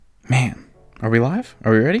Man, are we live?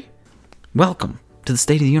 Are we ready? Welcome to the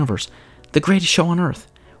State of the Universe, the greatest show on earth.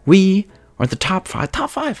 We are the top five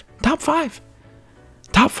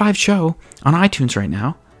show on iTunes right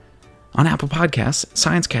now, on Apple Podcasts,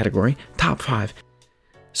 science category, top 5.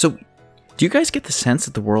 So, do you guys get the sense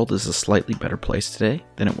that the world is a slightly better place today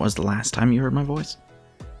than it was the last time you heard my voice?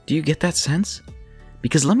 Do you get that sense?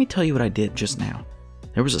 Because let me tell you what I did just now.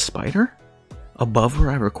 There was a spider above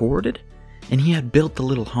where I recorded, and he had built a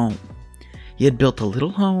little home. He had built a little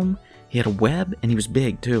home, he had a web, and he was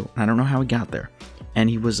big too. I don't know how he got there. And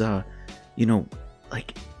he was,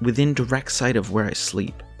 like within direct sight of where I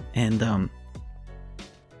sleep. And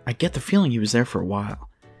I get the feeling he was there for a while.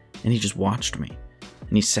 And he just watched me.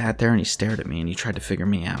 And he sat there and he stared at me and he tried to figure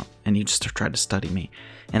me out. And he just tried to study me.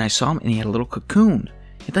 And I saw him and he had a little cocoon.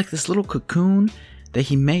 He had like this little cocoon that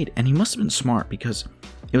he made. And he must have been smart because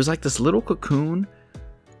it was like this little cocoon.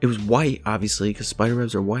 It was white, obviously, because spider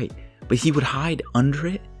webs are white. But he would hide under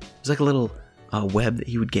it. It was like a little web that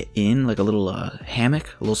he would get in, like a little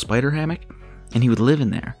hammock, a little spider hammock. And he would live in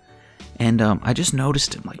there. And I just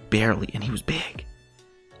noticed him, like, barely. And he was big.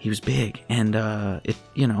 He was big. And, and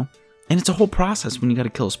it's a whole process when you got to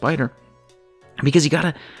kill a spider. Because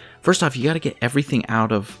first off, you got to get everything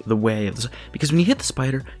out of the way of because when you hit the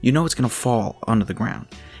spider, you know it's going to fall onto the ground.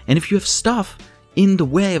 And if you have stuff in the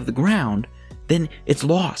way of the ground, then it's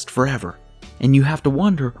lost forever. And you have to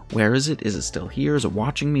wonder, where is it? Is it still here? Is it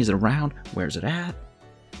watching me? Is it around? Where's it at?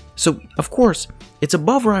 So, of course, it's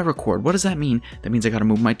above where I record. What does that mean? That means I gotta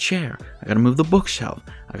move my chair. I gotta move the bookshelf.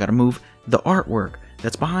 I gotta move the artwork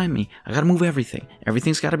that's behind me. I gotta move everything.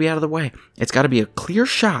 Everything's gotta be out of the way. It's gotta be a clear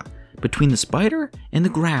shot between the spider and the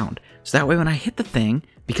ground. So that way when I hit the thing,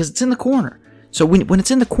 because it's in the corner. So when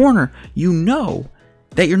it's in the corner, you know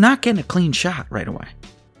that you're not getting a clean shot right away.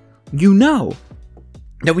 You know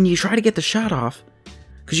that when you try to get the shot off,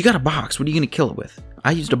 because you got a box, what are you going to kill it with?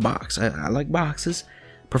 I used a box. I like boxes,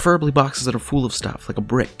 preferably boxes that are full of stuff, like a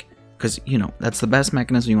brick, because, that's the best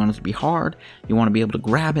mechanism. You want it to be hard. You want to be able to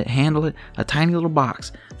grab it, handle it. A tiny little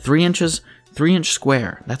box, 3 inch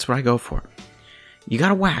square. That's what I go for. You got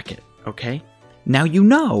to whack it, okay? Now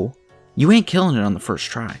you ain't killing it on the first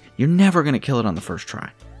try. You're never going to kill it on the first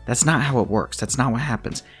try. That's not how it works. That's not what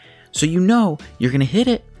happens. So you're going to hit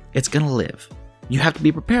it. It's going to live. You have to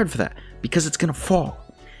be prepared for that because it's going to fall.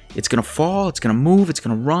 It's going to fall, it's going to move, it's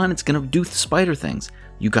going to run, it's going to do spider things.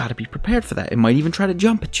 You got to be prepared for that. It might even try to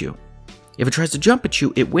jump at you. If it tries to jump at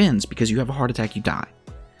you, it wins because you have a heart attack, you die.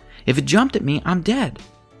 If it jumped at me, I'm dead.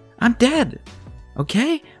 I'm dead.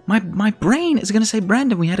 Okay? My brain is going to say,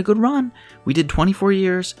 Brendan, we had a good run. We did 24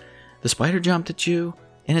 years. The spider jumped at you,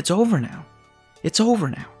 and it's over now. It's over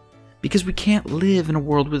now. Because we can't live in a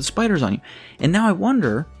world with spiders on you. And now I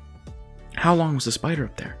wonder, how long was the spider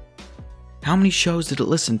up there? How many shows did it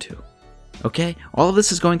listen to? Okay? All of this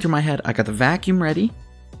is going through my head. I got the vacuum ready.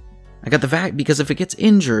 Because if it gets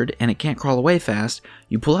injured and it can't crawl away fast,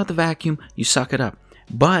 you pull out the vacuum, you suck it up.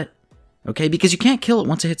 But, okay, because you can't kill it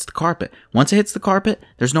once it hits the carpet. Once it hits the carpet,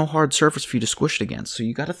 there's no hard surface for you to squish it against. So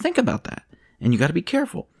you got to think about that. And you got to be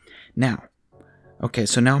careful. Now, okay,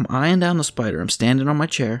 so now I'm eyeing down the spider. I'm standing on my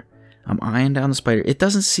chair. I'm eyeing down the spider. It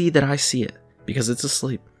doesn't see that I see it because it's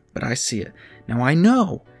asleep, but I see it. Now I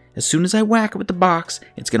know as soon as I whack it with the box,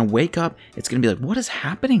 it's going to wake up. It's going to be like, what is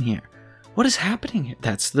happening here? What is happening here?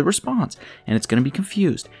 That's the response. And it's going to be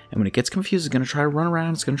confused. And when it gets confused, it's going to try to run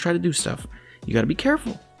around. It's going to try to do stuff. You got to be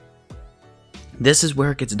careful. This is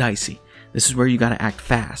where it gets dicey. This is where you got to act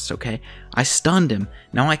fast, okay? I stunned him.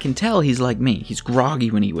 Now I can tell he's like me. He's groggy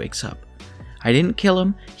when he wakes up. I didn't kill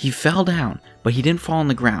him. He fell down, but he didn't fall on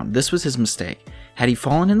the ground. This was his mistake. Had he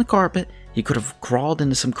fallen in the carpet, he could have crawled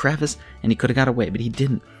into some crevice and he could have got away, but he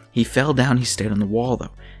didn't. He fell down. He stayed on the wall,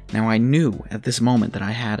 though. Now I knew at this moment that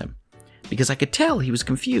I had him because I could tell he was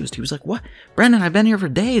confused. He was like, what? Brendan, I've been here for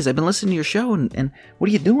days. I've been listening to your show and what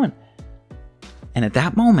are you doing? And in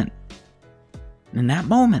that moment,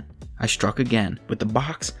 I struck again with the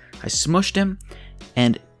box. I smushed him,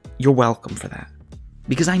 and you're welcome for that.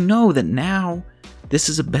 Because I know that now this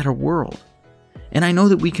is a better world. And I know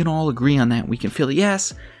that we can all agree on that. We can feel,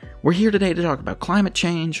 yes, we're here today to talk about climate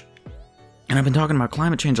change. And I've been talking about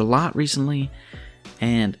climate change a lot recently.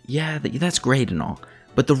 And yeah, that's great and all.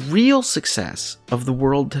 But the real success of the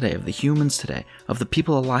world today, of the humans today, of the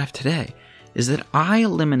people alive today, is that I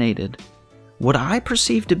eliminated what I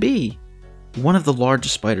perceive to be one of the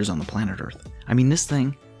largest spiders on the planet Earth. I mean, this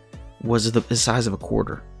thing was the size of a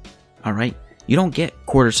quarter. All right? You don't get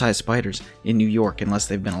quarter-sized spiders in New York unless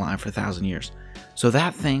they've been alive for 1,000 years. So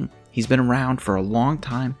that thing, he's been around for a long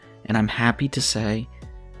time, and I'm happy to say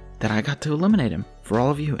that I got to eliminate him for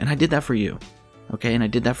all of you. And I did that for you. Okay, and I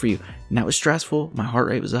did that for you. And that was stressful. My heart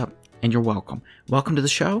rate was up. And you're welcome. Welcome to the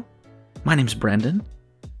show. My name's Brendan.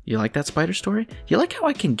 You like that spider story? You like how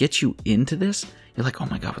I can get you into this? You're like, oh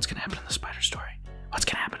my God, what's going to happen in the spider story? What's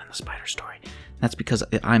going to happen in the spider story? That's because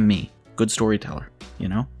I'm me. Good storyteller, you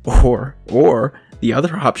know? Or the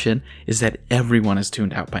other option is that everyone is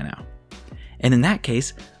tuned out by now. And in that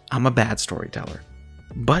case, I'm a bad storyteller.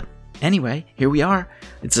 But anyway, here we are.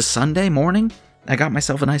 It's a Sunday morning. I got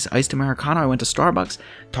myself a nice iced Americano. I went to Starbucks,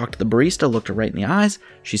 talked to the barista, looked her right in the eyes.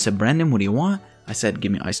 She said, Brendan, what do you want? I said,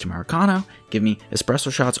 give me iced Americano, give me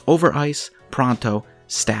espresso shots over ice, pronto,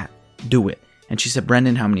 stat, do it. And she said,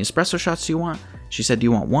 Brendan, how many espresso shots do you want? She said, do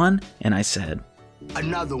you want one? And I said,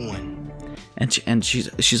 another one. And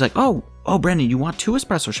she's like, oh, Brendan, you want 2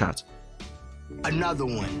 espresso shots? Another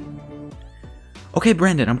one. Okay,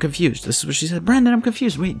 Brendan, I'm confused. This is what she said. Brendan, I'm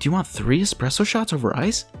confused. Wait, do you want 3 espresso shots over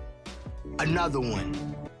ice? Another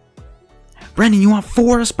one. Brendan, you want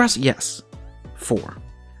 4 espresso? Yes, 4.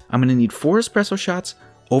 I'm going to need 4 espresso shots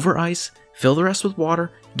over ice, fill the rest with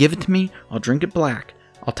water, give it to me, I'll drink it black.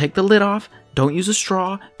 I'll take the lid off, don't use a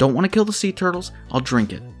straw, don't want to kill the sea turtles, I'll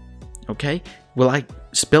drink it. Okay? Will I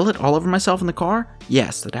spill it all over myself in the car?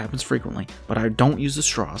 Yes, that happens frequently, but I don't use the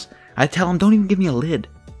straws. I tell them, don't even give me a lid.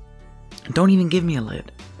 Don't even give me a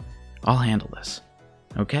lid. I'll handle this.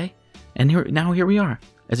 Okay? And here we are.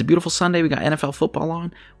 It's a beautiful Sunday, we got NFL football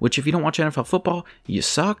on, which if you don't watch NFL football, you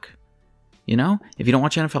suck. You know, if you don't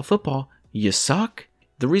watch NFL football, you suck.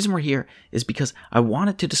 The reason we're here is because I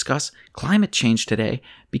wanted to discuss climate change today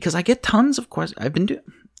because I get tons of questions.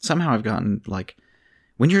 Somehow I've gotten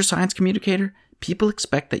when you're a science communicator, people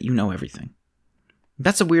expect that you know everything.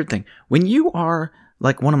 That's a weird thing. When you are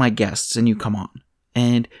like one of my guests and you come on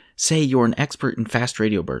and say you're an expert in fast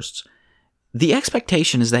radio bursts, the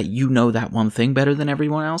expectation is that you know that one thing better than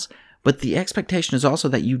everyone else, but the expectation is also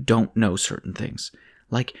that you don't know certain things.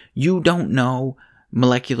 Like, you don't know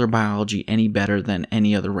molecular biology any better than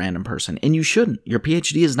any other random person. And you shouldn't. Your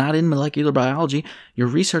PhD is not in molecular biology. Your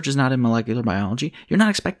research is not in molecular biology. You're not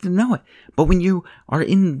expected to know it. But when you are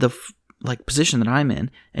in the position that I'm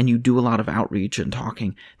in, and you do a lot of outreach and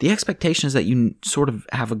talking, the expectation is that you sort of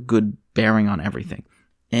have a good bearing on everything.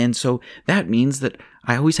 And so that means that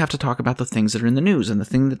I always have to talk about the things that are in the news. And the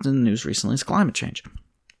thing that's in the news recently is climate change.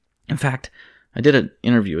 In fact, I did an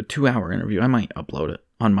interview, a 2-hour interview. I might upload it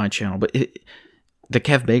on my channel, but the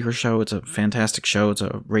Kev Baker Show, it's a fantastic show. It's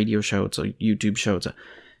a radio show. It's a YouTube show.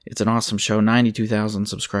 It's an awesome show. 92,000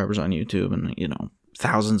 subscribers on YouTube, and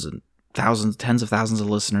thousands and thousands, tens of thousands of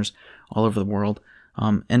listeners all over the world.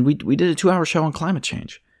 And we did a 2-hour show on climate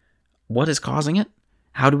change. What is causing it?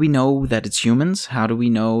 How do we know that it's humans? How do we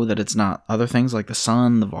know that it's not other things like the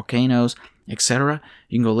sun, the volcanoes, etc.?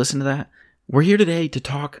 You can go listen to that. We're here today to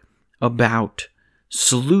talk about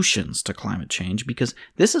solutions to climate change, because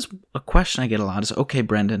this is a question I get a lot is, okay,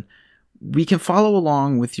 Brendan, we can follow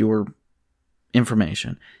along with your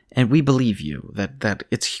information and we believe you that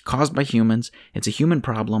it's caused by humans, it's a human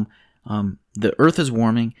problem, the earth is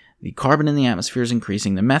warming, the carbon in the atmosphere is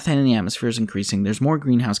increasing, the methane in the atmosphere is increasing, there's more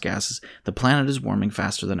greenhouse gases, the planet is warming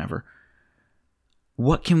faster than ever.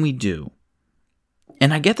 What can we do?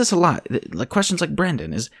 And I get this a lot, like questions like,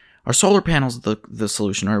 Brendan, are solar panels the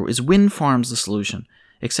solution, or is wind farms the solution,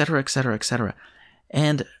 etc., etc., etc.?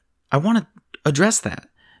 And I want to address that,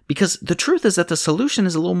 because the truth is that the solution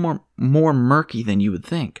is a little more murky than you would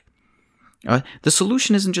think. The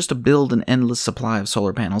solution isn't just to build an endless supply of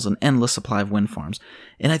solar panels, an endless supply of wind farms.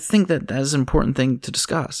 And I think that is an important thing to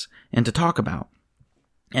discuss and to talk about.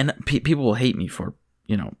 And people will hate me for,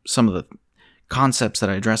 some of the concepts that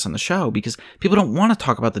I address on the show, because people don't want to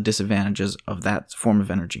talk about the disadvantages of that form of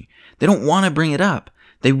energy. They don't want to bring it up.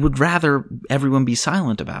 They would rather everyone be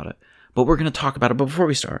silent about it. But we're going to talk about it. But before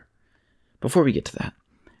we get to that,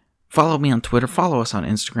 follow me on Twitter, follow us on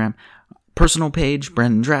Instagram, personal page,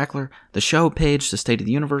 Brendan Drackler, the show page, The State of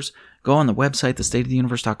the Universe. Go on the website,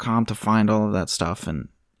 thestateoftheuniverse.com, to find all of that stuff in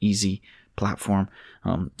easy platform.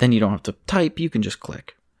 Then you don't have to type, you can just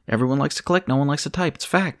click. Everyone likes to click, no one likes to type. It's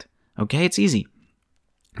fact. Okay, it's easy.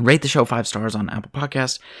 Rate the show 5 stars on Apple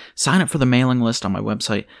Podcasts. Sign up for the mailing list on my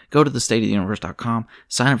website. Go to thestateoftheuniverse.com.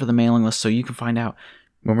 Sign up for the mailing list so you can find out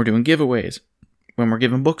when we're doing giveaways, when we're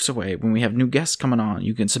giving books away, when we have new guests coming on.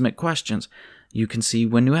 You can submit questions. You can see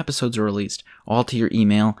when new episodes are released, all to your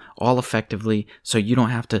email, all effectively, so you don't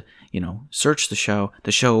have to, search the show.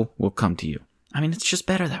 The show will come to you. I mean, it's just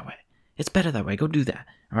better that way. It's better that way. Go do that,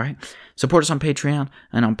 all right? Support us on Patreon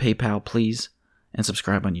and on PayPal, please, and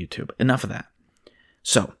subscribe on YouTube. Enough of that.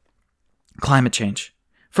 So, climate change.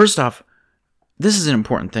 First off, this is an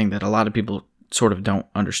important thing that a lot of people sort of don't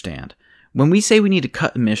understand. When we say we need to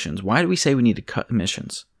cut emissions, why do we say we need to cut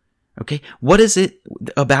emissions? Okay, what is it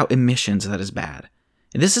about emissions that is bad?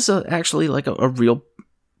 This is actually like a real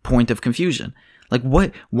point of confusion. Like,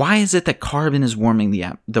 why is it that carbon is warming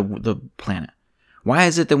the planet? Why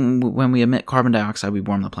is it that when we emit carbon dioxide, we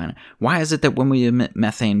warm the planet? Why is it that when we emit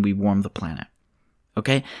methane, we warm the planet?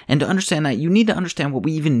 Okay, and to understand that, you need to understand what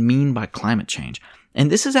we even mean by climate change. And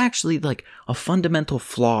this is actually like a fundamental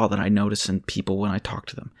flaw that I notice in people when I talk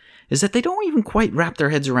to them, is that they don't even quite wrap their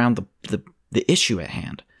heads around the issue at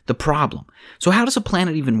hand, the problem. So how does a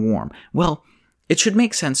planet even warm? Well, it should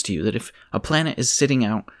make sense to you that if a planet is sitting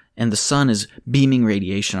out and the sun is beaming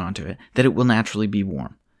radiation onto it, that it will naturally be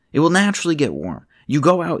warm. It will naturally get warm. You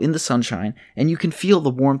go out in the sunshine and you can feel the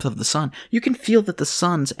warmth of the sun. You can feel that the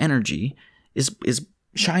sun's energy is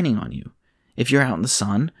shining on you. If you're out in the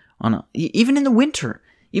sun, even in the winter,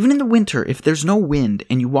 if there's no wind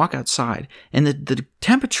and you walk outside and the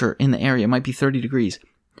temperature in the area might be 30 degrees,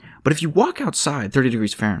 but if you walk outside 30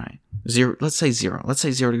 degrees Fahrenheit, let's say 0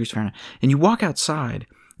 degrees Fahrenheit, and you walk outside,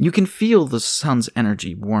 you can feel the sun's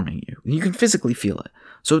energy warming you. You can physically feel it.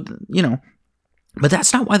 So, but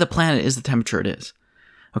that's not why the planet is the temperature it is.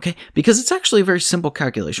 Okay? Because it's actually a very simple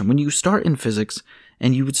calculation. When you start in physics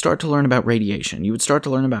and you would start to learn about radiation, you would start to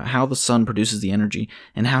learn about how the sun produces the energy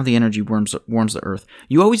and how the energy warms the earth.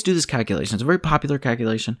 You always do this calculation. It's a very popular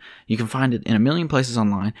calculation. You can find it in a million places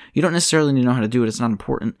online. You don't necessarily need to know how to do it. It's not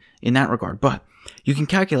important in that regard. But you can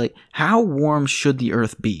calculate how warm should the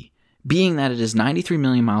earth be, being that it is 93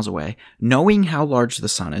 million miles away, knowing how large the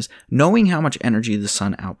sun is, knowing how much energy the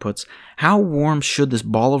sun outputs. How warm should this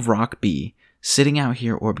ball of rock be sitting out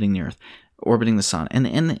here orbiting the earth, orbiting the sun? And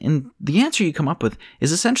the answer you come up with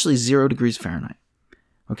is essentially 0 degrees Fahrenheit.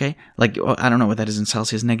 Okay? Like, I don't know what that is in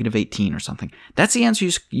Celsius, -18 or something. That's the answer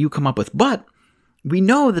you come up with. But we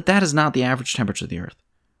know that is not the average temperature of the earth.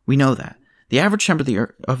 We know that. The average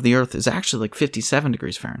temperature of the earth is actually like 57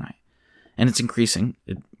 degrees Fahrenheit. And it's increasing.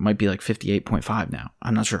 It might be like 58.5 now.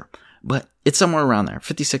 I'm not sure. But it's somewhere around there.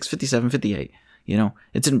 56, 57, 58.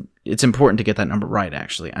 It's important to get that number right,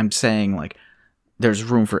 actually. I'm saying, like, there's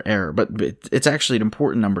room for error, but it's actually an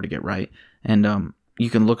important number to get right. And you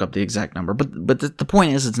can look up the exact number. But the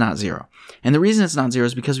point is, it's not 0. And the reason it's not 0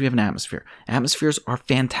 is because we have an atmosphere. Atmospheres are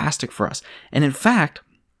fantastic for us. And in fact,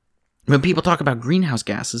 when people talk about greenhouse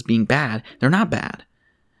gases being bad, they're not bad.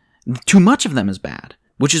 Too much of them is bad,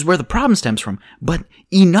 which is where the problem stems from. But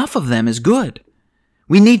enough of them is good.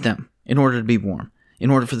 We need them in order to be warm, in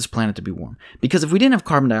order for this planet to be warm. Because if we didn't have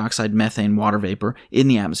carbon dioxide, methane, water vapor in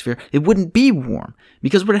the atmosphere, it wouldn't be warm.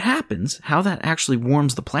 Because what happens, how that actually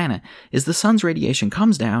warms the planet, is the sun's radiation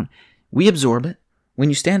comes down, we absorb it. When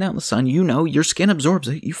you stand out in the sun, your skin absorbs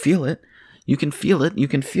it, you feel it. You can feel it, you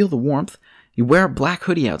can feel the warmth. You wear a black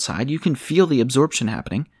hoodie outside, you can feel the absorption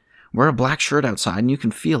happening. Wear a black shirt outside and you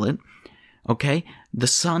can feel it. Okay? The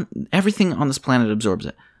sun, everything on this planet absorbs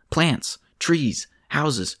it. Plants, trees,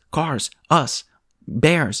 houses, cars, us,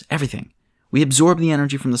 bears, everything. We absorb the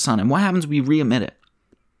energy from the sun. And what happens? We re-emit it.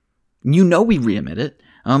 We re-emit it.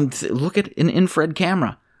 Look at an infrared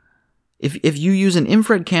camera. If you use an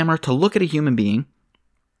infrared camera to look at a human being,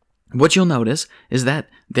 what you'll notice is that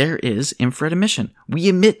there is infrared emission. We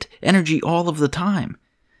emit energy all of the time.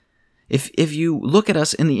 If you look at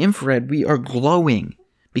us in the infrared, we are glowing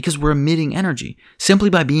because we're emitting energy simply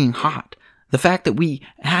by being hot. The fact that we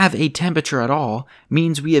have a temperature at all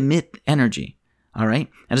means we emit energy. All right?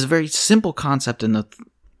 That is a very simple concept in the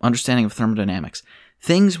understanding of thermodynamics.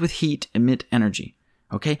 Things with heat emit energy.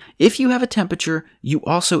 Okay? If you have a temperature, you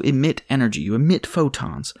also emit energy. You emit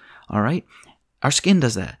photons. All right? Our skin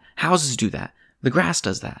does that. Houses do that. The grass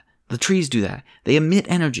does that. The trees do that. They emit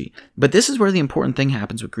energy. But this is where the important thing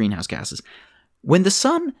happens with greenhouse gases. When the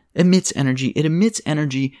sun emits energy, it emits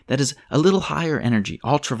energy that is a little higher energy,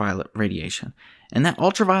 ultraviolet radiation. And that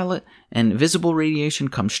ultraviolet and visible radiation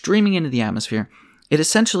comes streaming into the atmosphere. It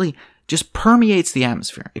essentially just permeates the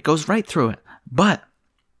atmosphere. It goes right through it. But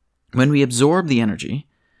when we absorb the energy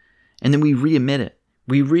and then we re-emit it,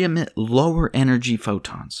 we re-emit lower energy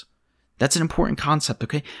photons. That's an important concept,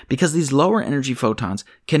 okay? Because these lower energy photons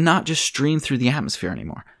cannot just stream through the atmosphere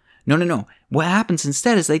anymore. No. What happens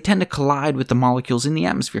instead is they tend to collide with the molecules in the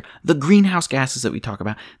atmosphere. The greenhouse gases that we talk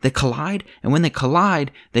about, they collide, and when they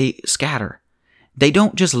collide, they scatter. They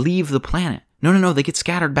don't just leave the planet. No, they get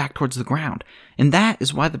scattered back towards the ground. And that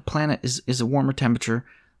is why the planet is a warmer temperature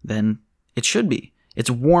than it should be.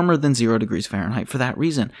 It's warmer than 0 degrees Fahrenheit for that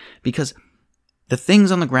reason. Because the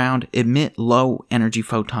things on the ground emit low energy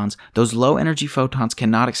photons. Those low energy photons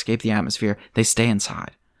cannot escape the atmosphere. They stay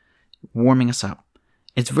inside, warming us up.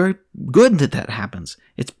 It's very good that happens.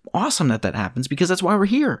 It's awesome that happens because that's why we're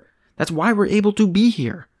here. That's why we're able to be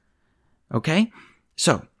here. Okay?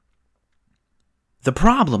 So, the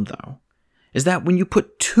problem, though, is that when you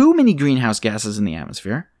put too many greenhouse gases in the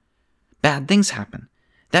atmosphere, bad things happen.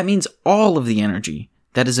 That means all of the energy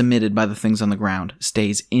that is emitted by the things on the ground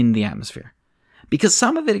stays in the atmosphere, because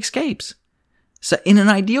some of it escapes. So in an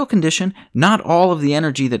ideal condition, not all of the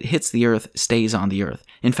energy that hits the Earth stays on the Earth.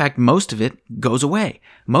 In fact, most of it goes away.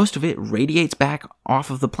 Most of it radiates back off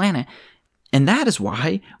of the planet, and that is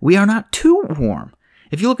why we are not too warm.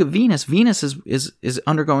 If you look at Venus, Venus is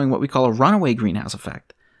undergoing what we call a runaway greenhouse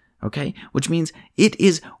effect, okay? Which means it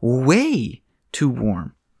is way too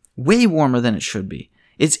warm, way warmer than it should be.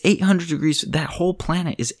 It's 800 degrees, that whole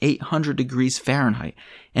planet is 800 degrees Fahrenheit,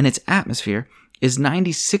 and its atmosphere is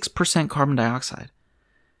 96% carbon dioxide.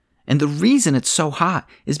 And the reason it's so hot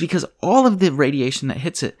is because all of the radiation that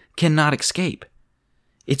hits it cannot escape.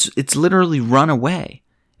 It's literally run away.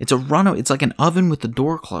 It's like an oven with the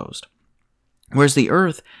door closed. Whereas the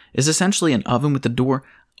Earth is essentially an oven with the door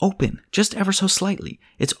open, just ever so slightly.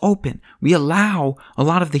 It's open. We allow a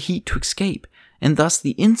lot of the heat to escape, and thus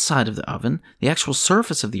the inside of the oven, the actual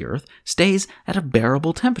surface of the Earth, stays at a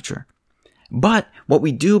bearable temperature. But what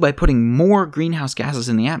we do by putting more greenhouse gases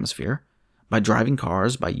in the atmosphere, by driving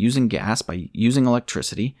cars, by using gas, by using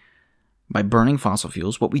electricity, by burning fossil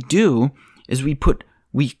fuels, what we do is we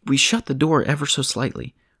shut the door ever so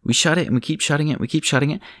slightly. We shut it and we keep shutting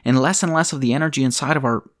it, and less of the energy inside of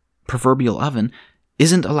our proverbial oven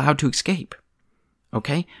isn't allowed to escape.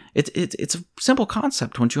 Okay? It's a simple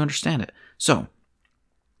concept once you understand it. So,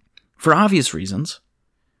 for obvious reasons,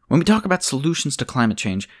 when we talk about solutions to climate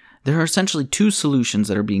change, there are essentially two solutions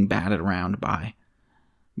that are being batted around by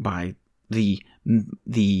the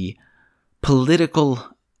political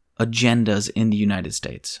agendas in the United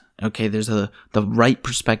States. Okay, there's the right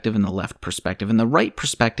perspective and the left perspective. And the right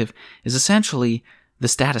perspective is essentially the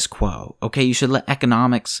status quo. Okay, you should let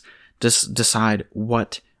economics decide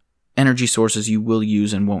what energy sources you will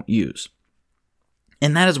use and won't use.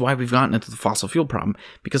 And that is why we've gotten into the fossil fuel problem,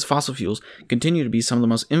 because fossil fuels continue to be some of the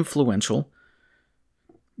most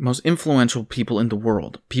influential people in the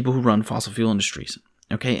world, people who run fossil fuel industries.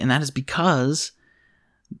 Okay, and that is because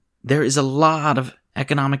there is a lot of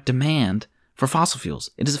economic demand for fossil fuels.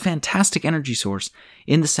 It is a fantastic energy source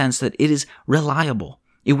in the sense that it is reliable.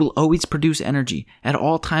 It will always produce energy at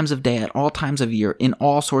all times of day, at all times of year, in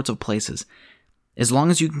all sorts of places. As long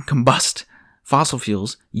as you can combust fossil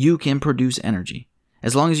fuels, you can produce energy.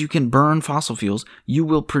 As long as you can burn fossil fuels, you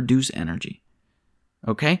will produce energy.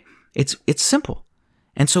 Okay? It's simple.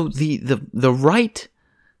 And so the right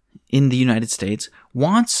in the United States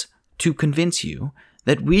wants to convince you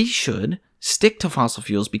that we should stick to fossil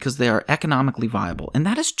fuels because they are economically viable. And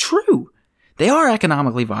that is true. They are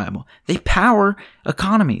economically viable. They power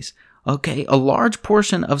economies. Okay, a large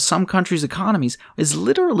portion of some countries' economies is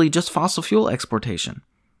literally just fossil fuel exportation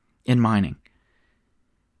and mining.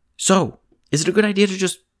 So, is it a good idea to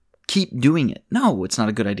just keep doing it? No, it's not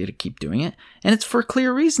a good idea to keep doing it. And it's for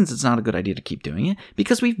clear reasons it's not a good idea to keep doing it,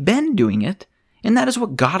 because we've been doing it, and that is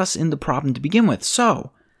what got us in the problem to begin with.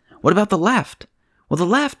 So, what about the left? Well, the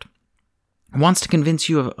left wants to convince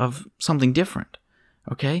you of something different.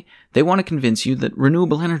 Okay? They want to convince you that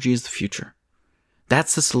renewable energy is the future.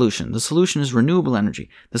 That's the solution. The solution is renewable energy.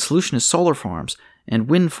 The solution is solar farms and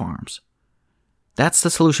wind farms. That's the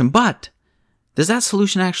solution. But does that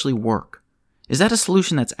solution actually work? Is that a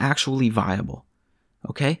solution that's actually viable?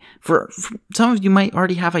 Okay? For some of you might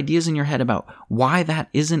already have ideas in your head about why that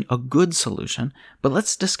isn't a good solution, but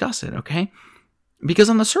let's discuss it, okay? Because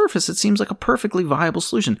on the surface, it seems like a perfectly viable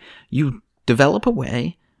solution. You develop a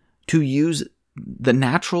way to use the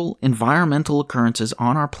natural environmental occurrences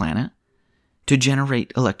on our planet to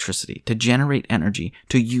generate electricity, to generate energy,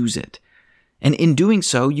 to use it. And in doing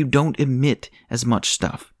so, you don't emit as much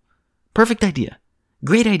stuff. Perfect idea.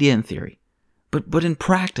 Great idea in theory. But in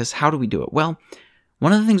practice, how do we do it? Well,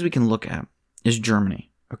 one of the things we can look at is Germany,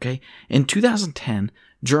 okay? In 2010,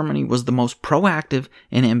 Germany was the most proactive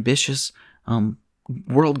and ambitious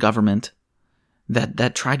world government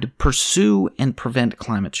that tried to pursue and prevent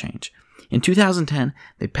climate change. In 2010,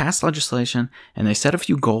 they passed legislation and they set a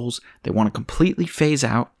few goals. They want to completely phase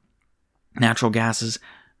out natural gases,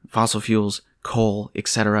 fossil fuels, coal,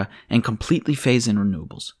 etc., and completely phase in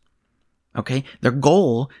renewables. Okay? Their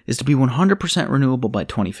goal is to be 100% renewable by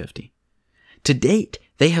 2050. To date,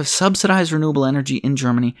 they have subsidized renewable energy in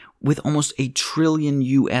Germany with almost $1 trillion.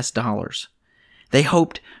 They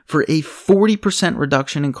hoped for a 40%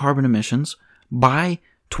 reduction in carbon emissions by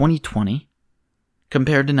 2020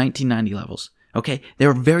 compared to 1990 levels. Okay, they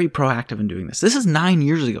were very proactive in doing this. This is 9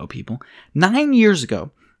 years ago, people. 9 years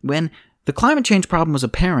ago, when the climate change problem was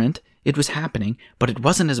apparent it was happening, but it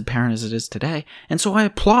wasn't as apparent as it is today. And so I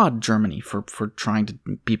applaud Germany for trying to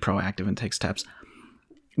be proactive and take steps.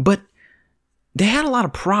 But they had a lot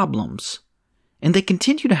of problems, and they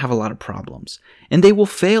continue to have a lot of problems, and they will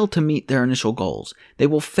fail to meet their initial goals. They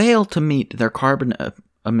will fail to meet their carbon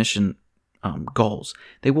emission goals.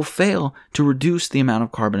 They will fail to reduce the amount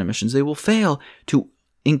of carbon emissions. They will fail to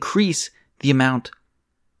increase the amount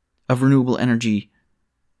of renewable energy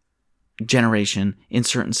generation in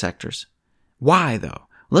certain sectors. Why, though?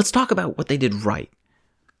 Let's talk about what they did right.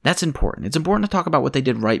 That's important. It's important to talk about what they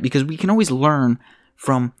did right because we can always learn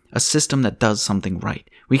from a system that does something right.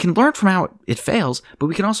 We can learn from how it fails, but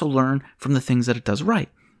we can also learn from the things that it does right.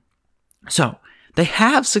 So, they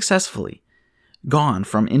have successfully gone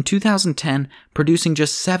from, in 2010, producing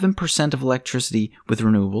just 7% of electricity with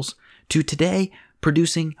renewables to today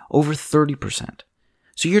producing over 30%.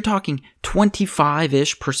 So you're talking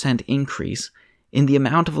 25-ish% increase in the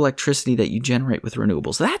amount of electricity that you generate with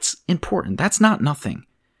renewables. That's important. That's not nothing.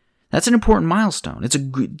 That's an important milestone.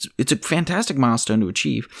 It's a fantastic milestone to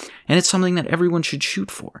achieve, and it's something that everyone should shoot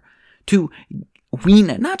for. To wean,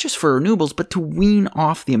 not just for renewables, but to wean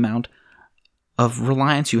off the amount of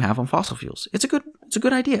reliance you have on fossil fuels. It's a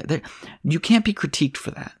good idea. You can't be critiqued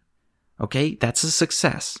for that. Okay? That's a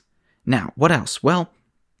success. Now, what else? Well,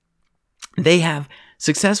 they have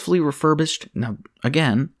successfully refurbished. Now,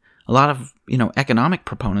 again, a lot of economic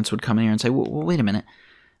proponents would come in here and say, well, wait a minute.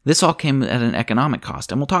 This all came at an economic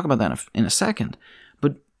cost, and we'll talk about that in a second.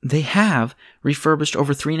 But they have refurbished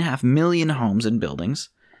over 3.5 million homes and buildings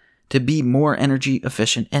to be more energy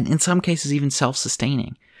efficient and in some cases even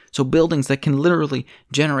self-sustaining. So buildings that can literally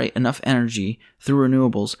generate enough energy through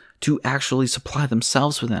renewables to actually supply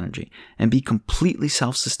themselves with energy and be completely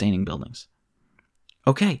self-sustaining buildings.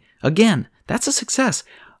 Okay, again, that's a success.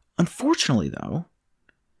 Unfortunately,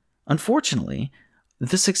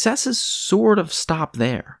 the successes sort of stop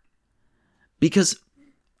there. Because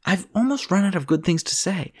I've almost run out of good things to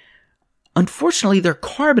say. Unfortunately, their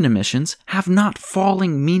carbon emissions have not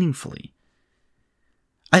fallen meaningfully.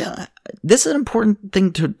 This is an important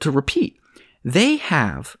thing to repeat. They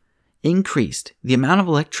have increased the amount of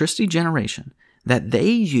electricity generation that they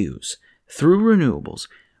use through renewables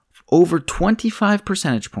over 25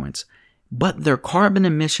 percentage points, but their carbon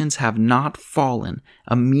emissions have not fallen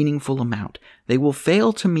a meaningful amount. They will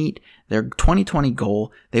fail to meet their 2020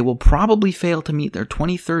 goal. They will probably fail to meet their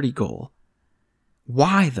 2030 goal.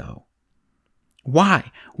 Why, though? Why?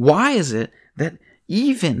 Why is it that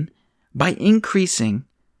even by increasing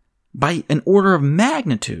by an order of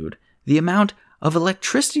magnitude the amount of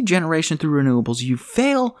electricity generation through renewables, you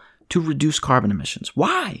fail to reduce carbon emissions?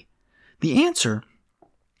 Why? The answer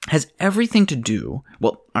has everything to do,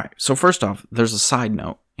 well, all right, so first off, there's a side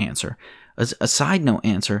note answer. A side note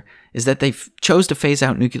answer is that they chose to phase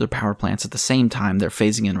out nuclear power plants at the same time they're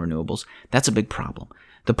phasing in renewables. That's a big problem.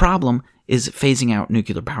 The problem is phasing out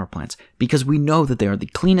nuclear power plants because we know that they are the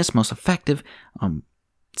cleanest, most effective,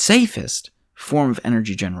 safest form of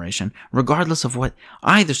energy generation, regardless of what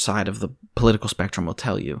either side of the political spectrum will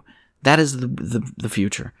tell you. That is the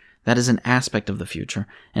future. That is an aspect of the future.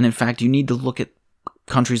 And in fact, you need to look at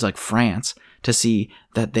countries like France to see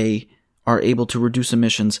that they are able to reduce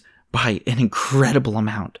emissions by an incredible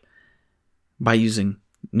amount by using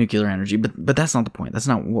nuclear energy. But that's not the point. That's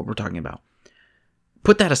not what we're talking about.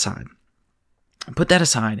 Put that aside. Put that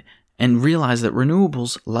aside and realize that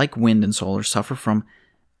renewables like wind and solar suffer from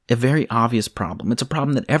a very obvious problem. It's a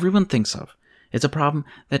problem that everyone thinks of. It's a problem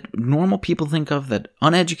that normal people think of, that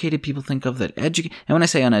uneducated people think of, and when I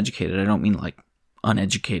say uneducated, I don't mean like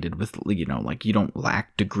uneducated with, like you don't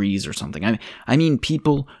lack degrees or something. I mean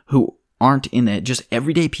people who aren't in it, just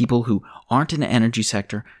everyday people who aren't in the energy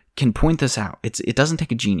sector can point this out. It doesn't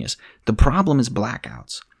take a genius. The problem is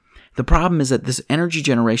blackouts. The problem is that this energy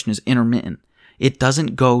generation is intermittent. It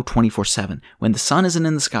doesn't go 24/7. When the sun isn't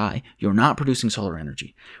in the sky, you're not producing solar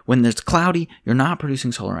energy. When it's cloudy, you're not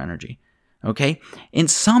producing solar energy. Okay? In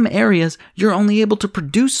some areas, you're only able to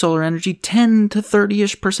produce solar energy 10 to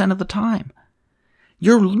 30-ish% of the time.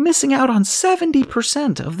 You're missing out on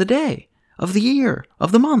 70% of the day, of the year,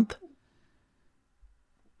 of the month.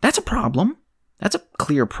 That's a problem. That's a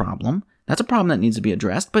clear problem. That's a problem that needs to be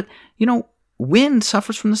addressed. But, wind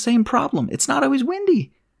suffers from the same problem. It's not always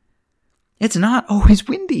windy. It's not always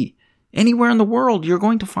windy. Anywhere in the world, you're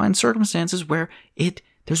going to find circumstances where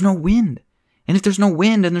there's no wind. And if there's no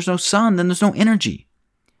wind and there's no sun, then there's no energy.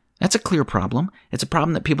 That's a clear problem. It's a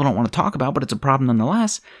problem that people don't want to talk about, but it's a problem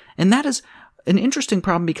nonetheless. And that is an interesting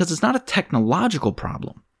problem because it's not a technological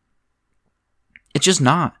problem. It's just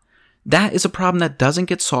not. That is a problem that doesn't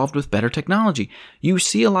get solved with better technology. You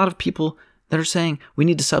see a lot of people that are saying we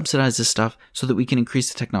need to subsidize this stuff so that we can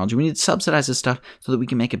increase the technology. We need to subsidize this stuff so that we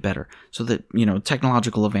can make it better, so that,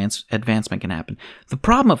 technological advancement can happen. The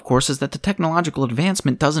problem, of course, is that the technological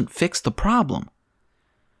advancement doesn't fix the problem.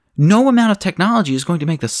 No amount of technology is going to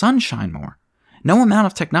make the sun shine more. No amount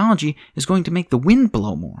of technology is going to make the wind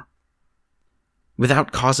blow more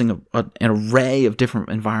without causing an array of different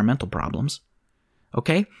environmental problems.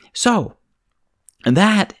 Okay? So,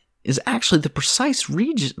 that is actually the precise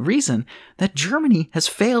reason that Germany has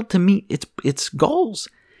failed to meet its goals.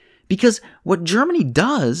 Because what Germany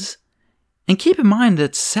does, and keep in mind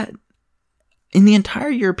that set in the entire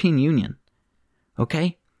European Union,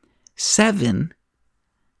 okay, 7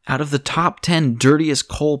 out of the top 10 dirtiest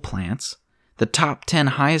coal plants, the top 10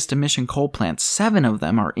 highest emission coal plants, 7 of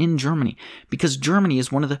them are in Germany, because Germany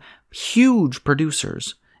is one of the huge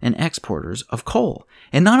producers and exporters of coal.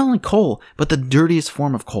 And not only coal, but the dirtiest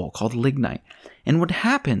form of coal called lignite. And what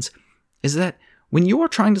happens is that when you are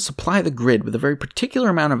trying to supply the grid with a very particular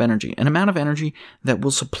amount of energy, an amount of energy that will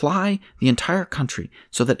supply the entire country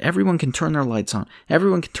so that everyone can turn their lights on,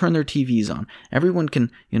 everyone can turn their TVs on, everyone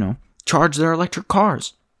can, charge their electric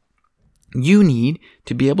cars, you need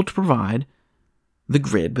to be able to provide the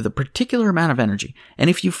grid with a particular amount of energy. And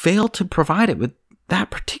if you fail to provide it with that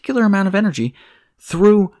particular amount of energy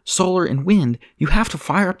through solar and wind, you have to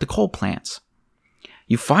fire up the coal plants.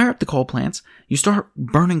 You fire up the coal plants, you start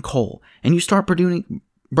burning coal, and you start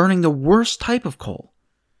burning the worst type of coal.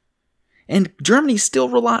 And Germany still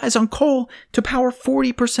relies on coal to power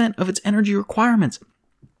 40% of its energy requirements.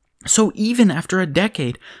 So even after a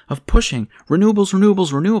decade of pushing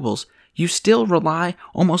renewables, you still rely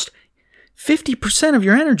almost 50% of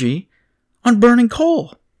your energy on burning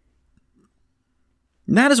coal.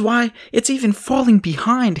 And that is why it's even falling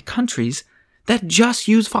behind countries that just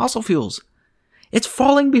use fossil fuels. It's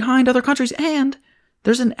falling behind other countries, and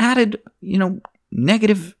there's an added,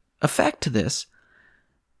 negative effect to this.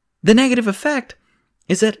 The negative effect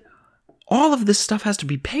is that all of this stuff has to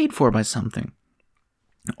be paid for by something.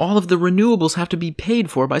 All of the renewables have to be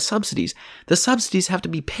paid for by subsidies. The subsidies have to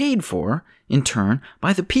be paid for, in turn,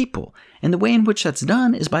 by the people. And the way in which that's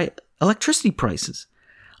done is by electricity prices.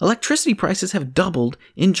 Electricity prices have doubled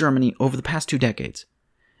in Germany over the past 2 decades.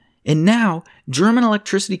 And now, German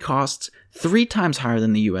electricity costs 3 times higher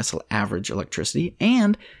than the US average electricity,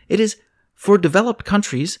 and it is, for developed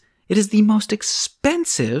countries, it is the most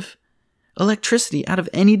expensive electricity out of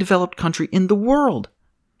any developed country in the world.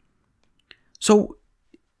 So,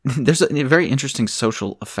 there's a very interesting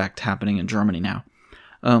social effect happening in Germany now,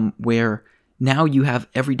 where now you have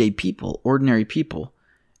everyday people, ordinary people,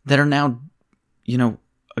 that are now,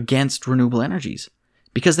 against renewable energies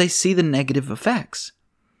because they see the negative effects.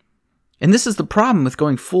 And this is the problem with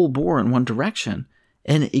going full bore in one direction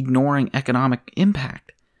and ignoring economic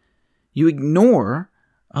impact. You ignore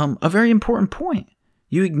a very important point.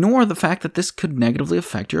 You ignore the fact that this could negatively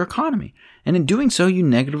affect your economy. And in doing so, you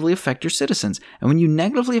negatively affect your citizens. And when you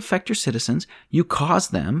negatively affect your citizens, you cause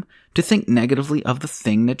them to think negatively of the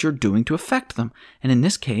thing that you're doing to affect them. And in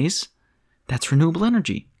this case, that's renewable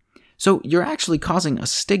energy. So you're actually causing a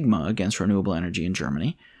stigma against renewable energy in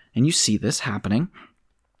Germany, and you see this happening.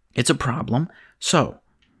 It's a problem. So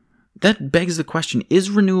that begs the question, is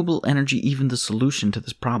renewable energy even the solution to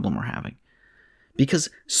this problem we're having? Because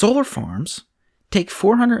solar farms take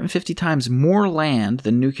 450 times more land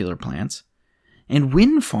than nuclear plants, and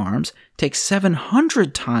wind farms take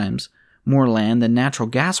 700 times more land than natural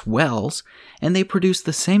gas wells, and they produce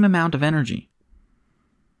the same amount of energy.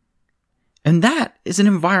 And that is an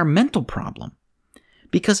environmental problem.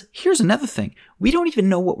 Because here's another thing. We don't even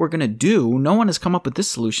know what we're going to do. No one has come up with this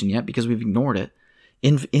solution yet because we've ignored it.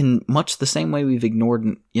 In much the same way we've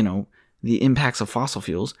ignored, the impacts of fossil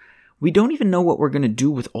fuels. We don't even know what we're going to do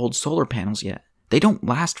with old solar panels yet. They don't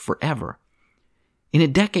last forever. In a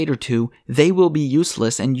decade or 2, they will be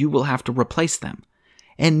useless and you will have to replace them.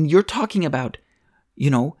 And you're talking about,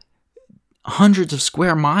 hundreds of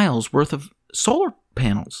square miles worth of solar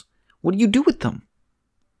panels. What do you do with them?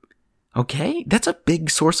 Okay, that's a big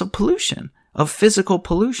source of pollution, of physical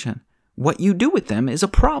pollution. What you do with them is a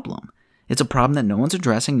problem. It's a problem that no one's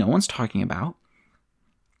addressing, no one's talking about,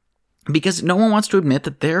 because no one wants to admit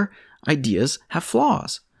that their ideas have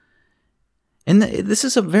flaws. And this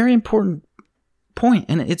is a very important point,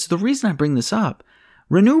 and it's the reason I bring this up.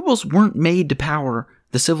 Renewables weren't made to power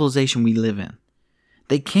the civilization we live in.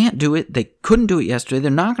 They can't do it. They couldn't do it yesterday.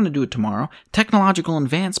 They're not going to do it tomorrow. Technological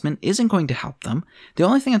advancement isn't going to help them. The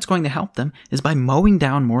only thing that's going to help them is by mowing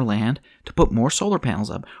down more land to put more solar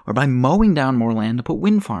panels up, or by mowing down more land to put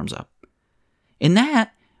wind farms up. And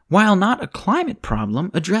that, while not a climate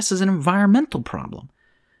problem, addresses an environmental problem.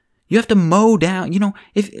 You have to mow down,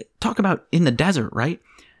 talk about in the desert, right?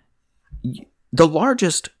 The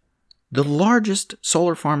largest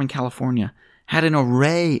solar farm in California had an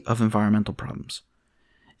array of environmental problems.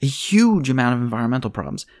 A huge amount of environmental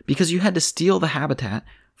problems because you had to steal the habitat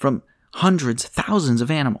from hundreds, thousands of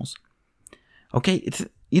animals. Okay,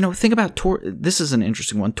 think about, this is an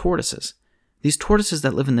interesting one, tortoises. These tortoises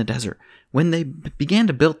that live in the desert, when they began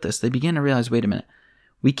to build this, they began to realize, wait a minute,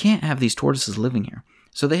 we can't have these tortoises living here.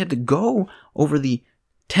 So they had to go over the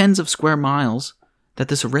tens of square miles that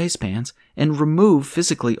this array spans and remove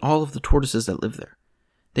physically all of the tortoises that live there.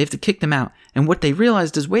 They have to kick them out. And what they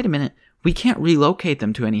realized is, wait a minute, we can't relocate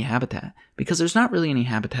them to any habitat because there's not really any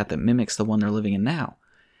habitat that mimics the one they're living in now.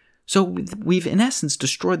 So we've in essence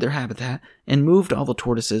destroyed their habitat and moved all the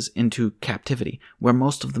tortoises into captivity where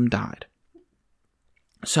most of them died.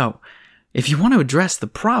 So if you want to address the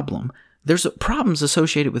problem, there's problems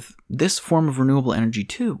associated with this form of renewable energy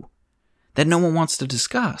too that no one wants to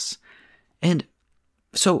discuss. And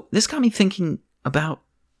so this got me thinking about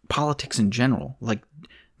politics in general, like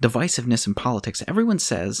divisiveness in politics. Everyone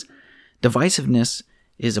says divisiveness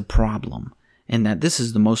is a problem and that this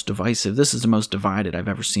is the most divisive, this is the most divided I've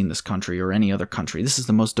ever seen this country or any other country. This is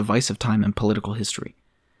the most divisive time in political history.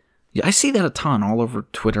 I see that a ton all over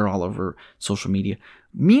Twitter, all over social media.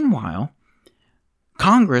 Meanwhile,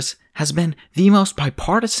 Congress has been the most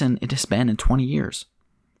bipartisan it has been in 20 years.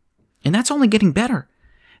 And that's only getting better.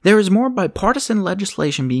 There is more bipartisan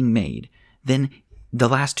legislation being made than the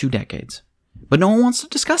last 2 decades. But no one wants to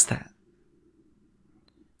discuss that.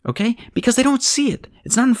 Okay? Because they don't see it.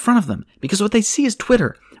 It's not in front of them. Because what they see is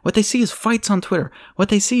Twitter. What they see is fights on Twitter. What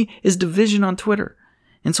they see is division on Twitter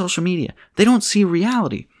and social media. They don't see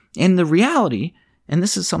reality. And the reality, and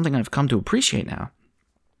this is something I've come to appreciate now,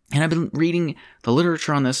 and I've been reading the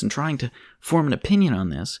literature on this and trying to form an opinion on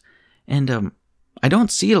this, and I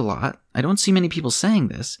don't see it a lot. I don't see many people saying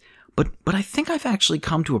this, but I think I've actually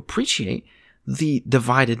come to appreciate the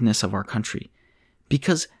dividedness of our country,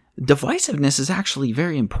 because divisiveness is actually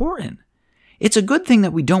very important. It's a good thing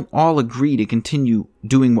that we don't all agree to continue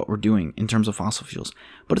doing what we're doing in terms of fossil fuels,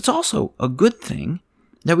 but it's also a good thing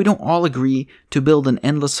that we don't all agree to build an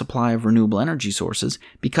endless supply of renewable energy sources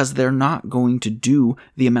because they're not going to do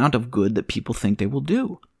the amount of good that people think they will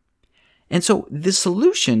do. And so the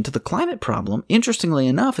solution to the climate problem, interestingly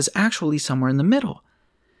enough, is actually somewhere in the middle.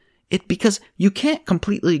 Because you can't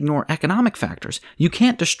completely ignore economic factors. You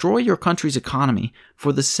can't destroy your country's economy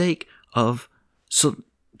for the sake of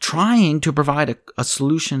trying to provide a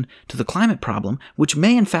solution to the climate problem, which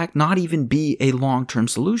may in fact not even be a long-term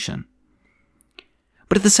solution.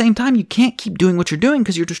 But at the same time, you can't keep doing what you're doing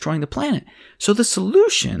because you're destroying the planet. So the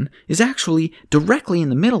solution is actually directly in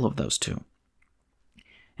the middle of those two.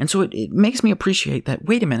 And so it makes me appreciate that,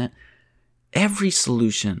 wait a minute, every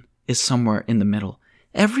solution is somewhere in the middle.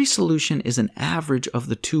 Every solution is an average of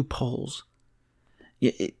the two poles.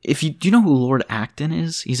 Do you know who Lord Acton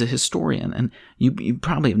is? He's a historian, and you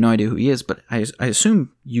probably have no idea who he is, but I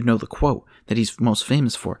assume you know the quote that he's most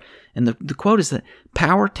famous for. And the quote is that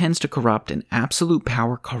power tends to corrupt and absolute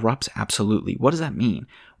power corrupts absolutely. What does that mean?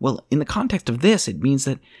 Well, in the context of this, it means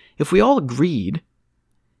that if we all agreed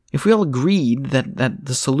that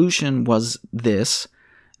the solution was this,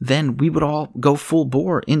 then we would all go full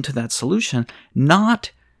bore into that solution, not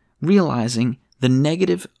realizing the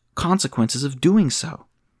negative consequences of doing so.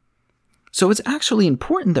 So it's actually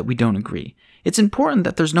important that we don't agree. It's important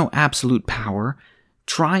that there's no absolute power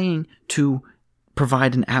trying to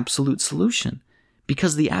provide an absolute solution,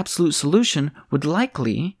 because the absolute solution would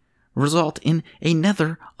likely result in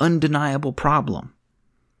another undeniable problem.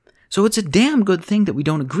 So it's a damn good thing that we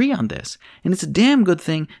don't agree on this, and it's a damn good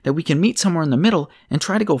thing that we can meet somewhere in the middle and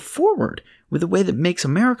try to go forward with a way that makes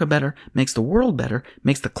America better, makes the world better,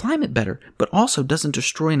 makes the climate better, but also doesn't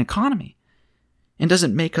destroy an economy and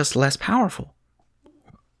doesn't make us less powerful.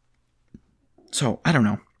 So, I don't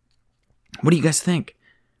know. What do you guys think?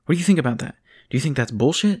 What do you think about that? Do you think that's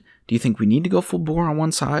bullshit? Do you think we need to go full bore on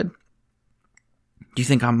one side? Do you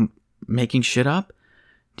think I'm making shit up?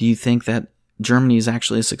 Do you think that Germany is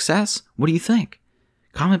actually a success? What do you think?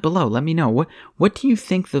 Comment below. Let me know. What do you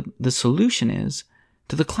think the solution is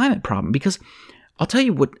to the climate problem? Because I'll tell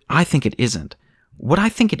you what I think it isn't. What I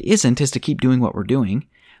think it isn't is to keep doing what we're doing.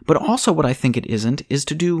 But also what I think it isn't is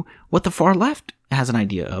to do what the far left has an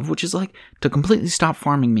idea of, which is like to completely stop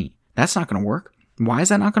farming meat. That's not going to work. Why is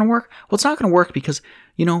that not going to work? Well, it's not going to work because,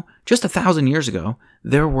 just 1,000 years ago,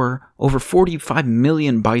 there were over 45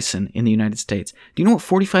 million bison in the United States. Do you know what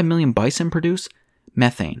 45 million bison produce?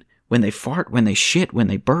 Methane. When they fart, when they shit, when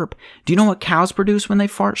they burp. Do you know what cows produce when they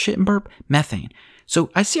fart, shit, and burp? Methane.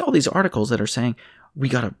 So I see all these articles that are saying, we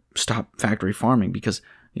got to stop factory farming because,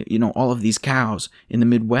 all of these cows in the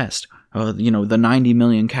Midwest, the 90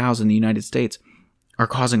 million cows in the United States are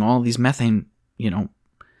causing all of these methane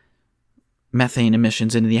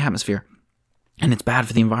emissions into the atmosphere. And it's bad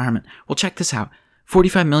for the environment. Well, check this out.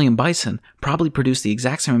 45 million bison probably produce the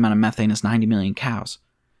exact same amount of methane as 90 million cows.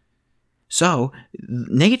 So,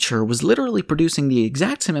 nature was literally producing the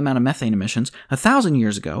exact same amount of methane emissions 1,000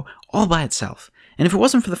 years ago, all by itself. And if it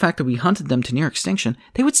wasn't for the fact that we hunted them to near extinction,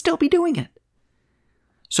 they would still be doing it.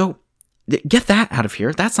 So, get that out of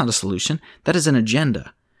here. That's not a solution. That is an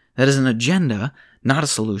agenda. That is an agenda, not a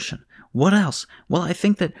solution. What else? Well, I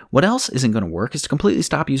think that what else isn't going to work is to completely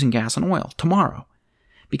stop using gas and oil tomorrow.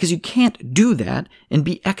 Because you can't do that and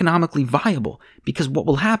be economically viable. Because what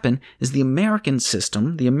will happen is the American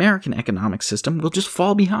system, the American economic system, will just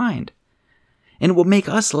fall behind. And it will make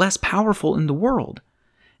us less powerful in the world.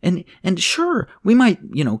 And sure, we might,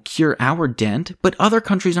 cure our dent, but other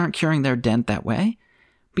countries aren't curing their dent that way.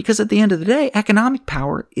 Because at the end of the day, economic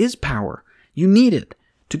power is power. You need it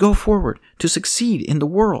to go forward, to succeed in the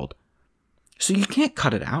world. So you can't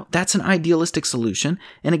cut it out. That's an idealistic solution.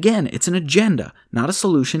 And again, it's an agenda, not a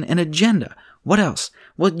solution, an agenda. What else?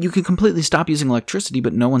 Well, you can completely stop using electricity,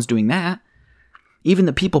 but no one's doing that. Even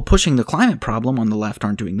the people pushing the climate problem on the left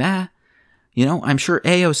aren't doing that. I'm sure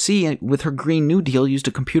AOC with her Green New Deal used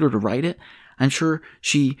a computer to write it. I'm sure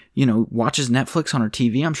she, watches Netflix on her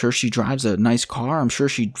TV. I'm sure she drives a nice car. I'm sure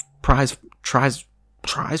she flies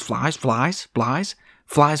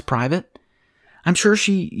private. I'm sure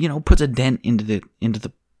she, puts a dent into the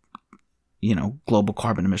global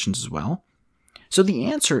carbon emissions as well. So the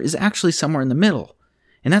answer is actually somewhere in the middle.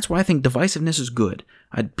 And that's why I think divisiveness is good.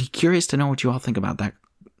 I'd be curious to know what you all think about that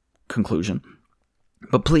conclusion.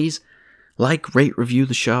 But please, like, rate, review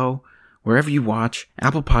the show wherever you watch.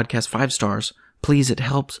 Apple Podcasts, 5 stars. Please, it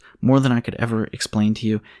helps more than I could ever explain to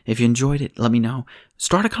you. If you enjoyed it, let me know.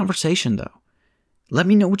 Start a conversation, though. Let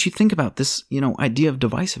me know what you think about this, idea of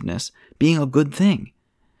divisiveness being a good thing.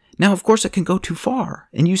 Now, of course, it can go too far,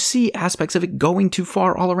 and you see aspects of it going too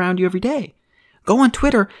far all around you every day. Go on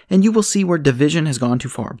Twitter, and you will see where division has gone too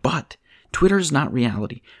far. But Twitter is not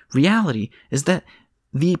reality. Reality is that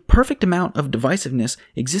the perfect amount of divisiveness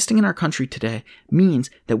existing in our country today means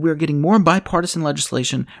that we're getting more bipartisan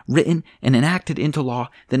legislation written and enacted into law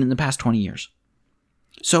than in the past 20 years.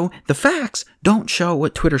 So the facts don't show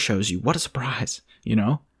what Twitter shows you. What a surprise,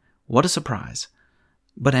 What a surprise.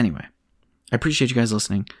 But anyway, I appreciate you guys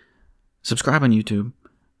listening. Subscribe on YouTube,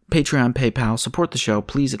 Patreon, PayPal, support the show.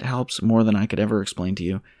 Please, it helps more than I could ever explain to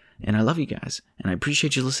you. And I love you guys, and I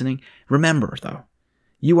appreciate you listening. Remember, though,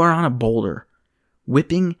 you are on a boulder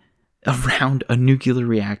whipping around a nuclear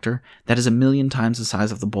reactor that is 1,000,000 times the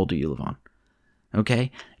size of the boulder you live on.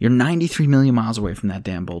 Okay? You're 93 million miles away from that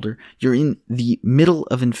damn boulder. You're in the middle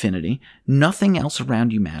of infinity. Nothing else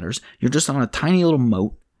around you matters. You're just on a tiny little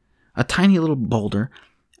moat, a tiny little boulder.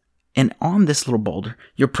 And on this little boulder,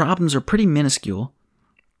 your problems are pretty minuscule.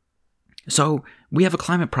 So we have a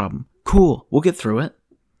climate problem. Cool. We'll get through it.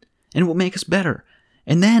 And it will make us better.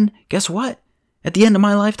 And then, guess what? At the end of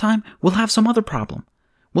my lifetime, we'll have some other problem.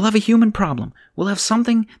 We'll have a human problem. We'll have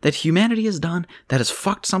something that humanity has done that has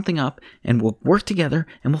fucked something up, and we'll work together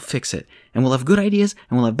and we'll fix it. And we'll have good ideas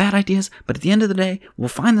and we'll have bad ideas, but at the end of the day, we'll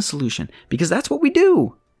find the solution. Because that's what we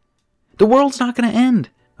do. The world's not going to end,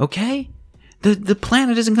 okay? The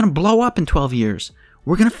planet isn't going to blow up in 12 years.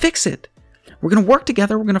 We're going to fix it. We're going to work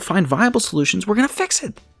together. We're going to find viable solutions. We're going to fix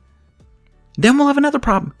it. Then we'll have another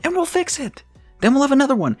problem, and we'll fix it. Then we'll have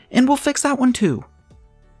another one, and we'll fix that one too.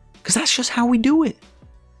 Because that's just how we do it.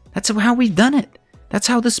 That's how we've done it. That's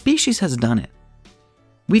how the species has done it.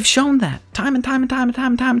 We've shown that time and time and time and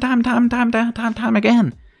time and time and time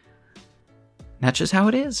again. That's just how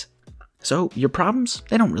it is. So your problems,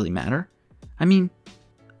 they don't really matter. I mean,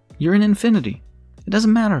 you're in infinity. It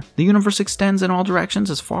doesn't matter. The universe extends in all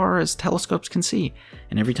directions as far as telescopes can see.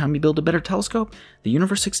 And every time we build a better telescope, the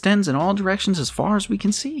universe extends in all directions as far as we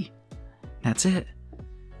can see. That's it.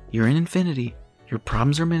 You're in infinity. Your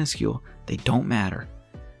problems are minuscule. They don't matter.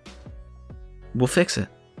 We'll fix it.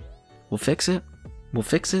 We'll fix it. We'll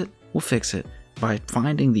fix it. We'll fix it. By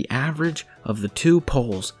finding the average of the two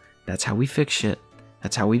poles. That's how we fix shit.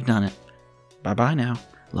 That's how we've done it. Bye-bye now.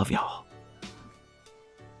 Love y'all.